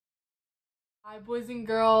Hi boys and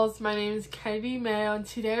girls, my name is Kennedy Mayo and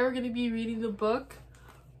today we're going to be reading the book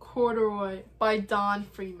Corduroy by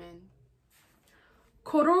Freeman.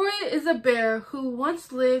 Corduroy is a bear who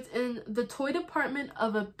once lived in the toy department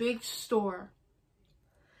of a big store.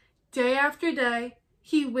 Day after day,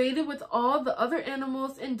 he waited with all the other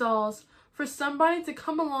animals and dolls for somebody to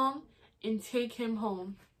come along and take him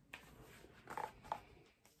home.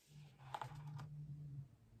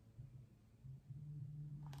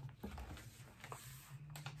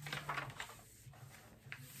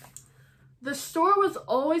 The store was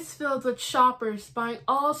always filled with shoppers buying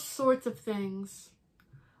all sorts of things,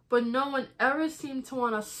 but no one ever seemed to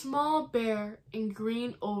want a small bear in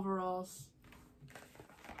green overalls.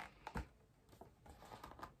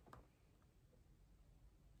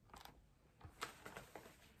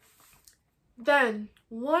 Then,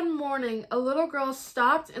 one morning, a little girl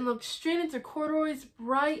stopped and looked straight into Corduroy's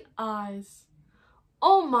bright eyes.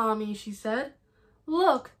 "Oh, Mommy," she said,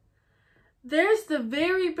 "look, there's the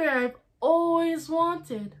very bear I've always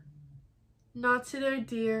wanted." "Not today,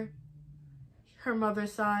 dear," her mother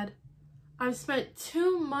sighed. "I've spent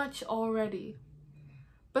too much already.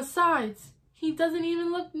 Besides, he doesn't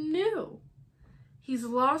even look new. He's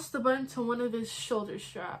lost the button to one of his shoulder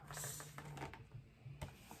straps."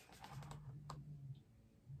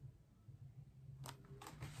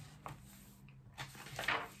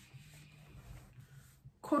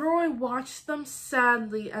 Corduroy watched them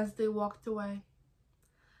sadly as they walked away.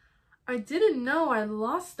 "I didn't know I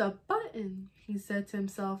lost a button," he said to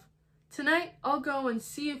himself. "Tonight I'll go and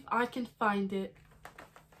see if I can find it."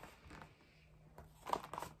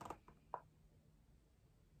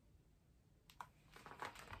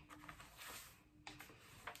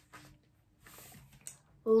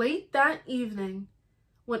 Late that evening,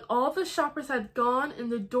 when all the shoppers had gone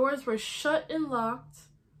and the doors were shut and locked,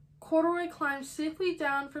 Corduroy climbed safely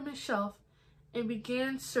down from his shelf and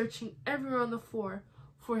began searching everywhere on the floor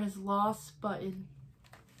for his lost button.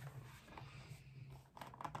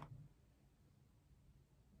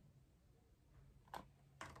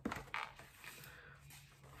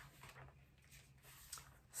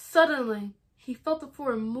 Suddenly, he felt the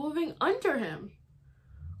floor moving under him.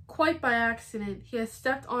 Quite by accident, he had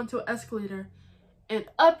stepped onto an escalator, and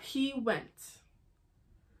up he went.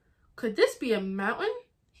 Could this be a mountain?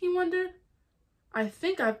 He wondered. "I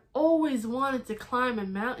think I've always wanted to climb a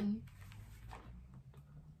mountain."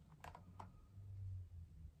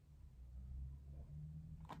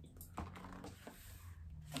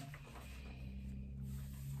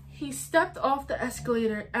 He stepped off the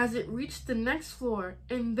escalator as it reached the next floor,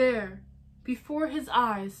 and there, before his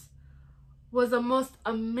eyes, was a most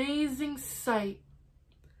amazing sight.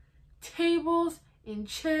 Tables and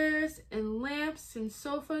chairs and lamps and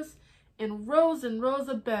sofas and rows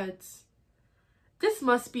of beds. "This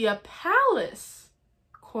must be a palace,"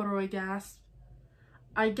 Corduroy gasped.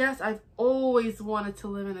 "I guess I've always wanted to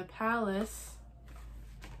live in a palace."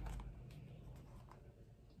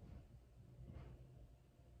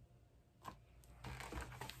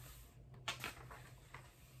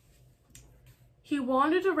 He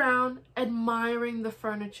wandered around, admiring the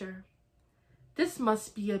furniture. "This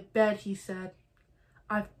must be a bed," he said.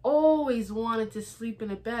 "I've always wanted to sleep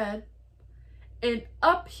in a bed." And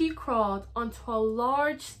up he crawled onto a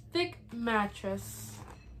large, thick mattress.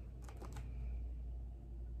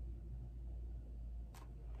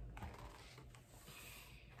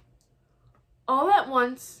 All at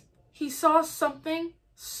once, he saw something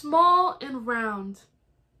small and round.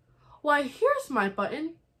 "Why, here's my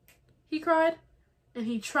button," he cried, and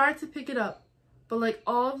he tried to pick it up, but like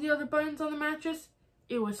all the other buttons on the mattress,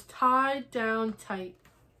 it was tied down tight.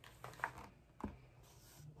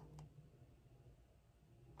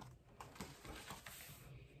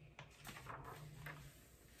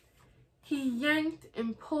 He yanked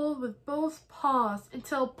and pulled with both paws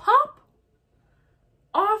until pop!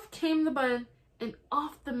 Off came the button, and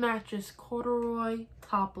off the mattress Corduroy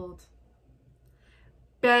toppled.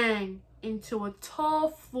 Bang! Into a tall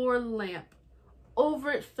floor lamp.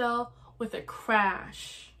 Over it fell with a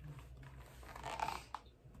crash.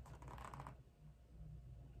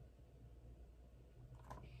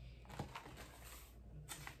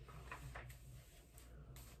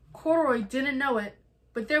 Corduroy didn't know it,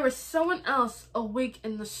 but there was someone else awake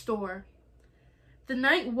in the store. The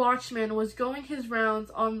night watchman was going his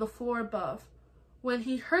rounds on the floor above. When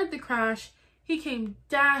he heard the crash, he came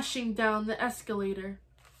dashing down the escalator.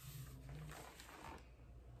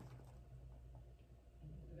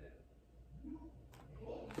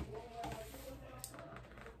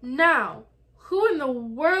 "Now, who in the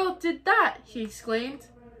world did that?" he exclaimed.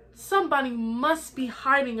 "Somebody must be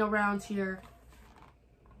hiding around here."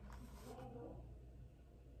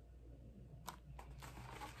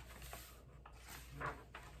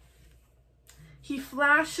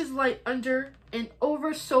 flashed his light under and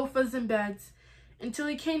over sofas and beds until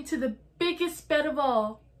he came to the biggest bed of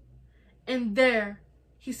all. And there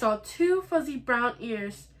he saw two fuzzy brown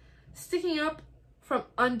ears sticking up from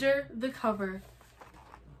under the cover.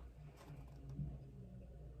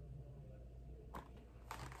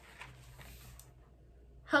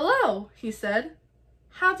 "Hello," he said.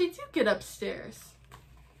 "How did you get upstairs?"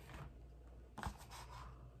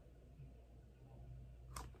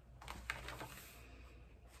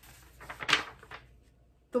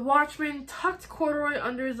 The watchman tucked Corduroy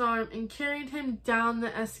under his arm and carried him down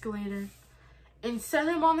the escalator and set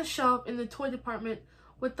him on the shelf in the toy department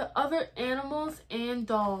with the other animals and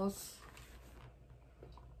dolls.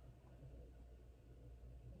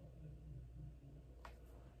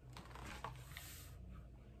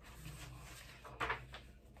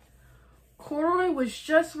 Corduroy was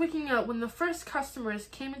just waking up when the first customers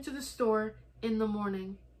came into the store in the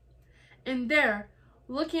morning. And there,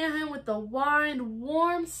 looking at him with a wide,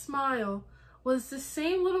 warm smile, was the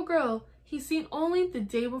same little girl he'd seen only the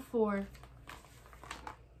day before.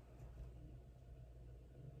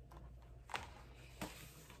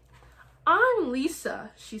 "I'm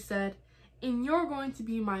Lisa," she said, "and you're going to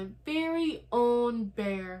be my very own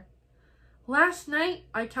bear. Last night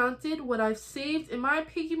I counted what I've saved in my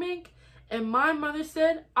piggy bank, and my mother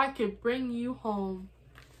said I could bring you home."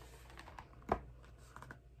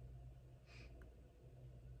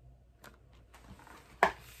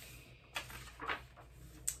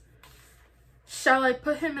 "Shall I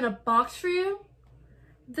put him in a box for you?"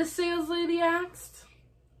 the saleslady asked.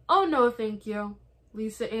 "Oh, no, thank you,"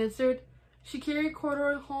 Lisa answered. She carried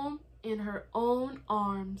Corduroy home in her own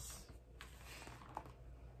arms.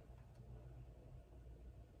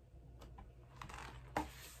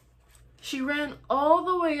 She ran all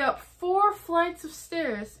the way up 4 flights of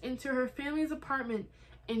stairs into her family's apartment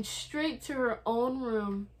and straight to her own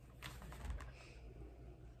room.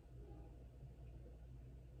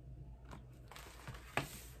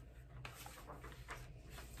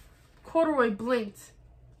 Corduroy blinked.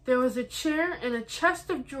 There was a chair and a chest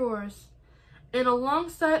of drawers, and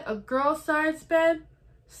alongside a girl-sized bed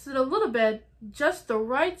stood a little bed just the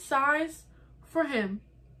right size for him.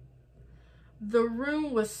 The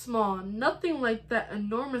room was small, nothing like that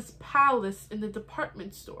enormous palace in the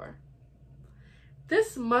department store.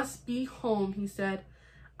 "This must be home," he said.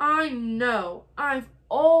 "I know, I've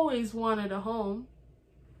always wanted a home."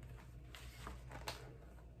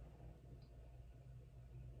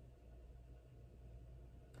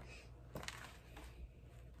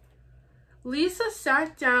 Lisa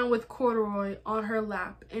sat down with Corduroy on her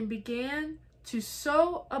lap and began to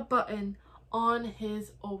sew a button on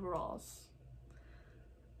his overalls.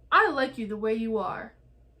 "I like you the way you are,"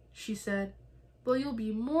 she said, "but you'll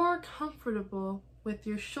be more comfortable with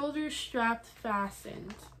your shoulders strapped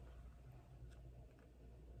fastened."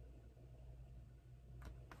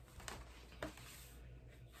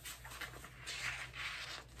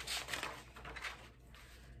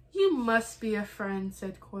 "You must be a friend,"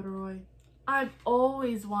 said Corduroy. "I've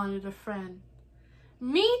always wanted a friend."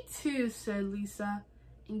 "Me too," said Lisa,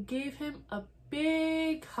 and gave him a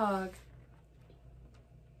big hug.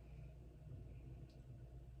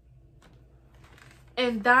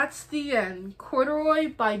 And that's the end.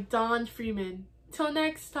 Corduroy by Freeman. Till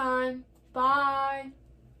next time. Bye.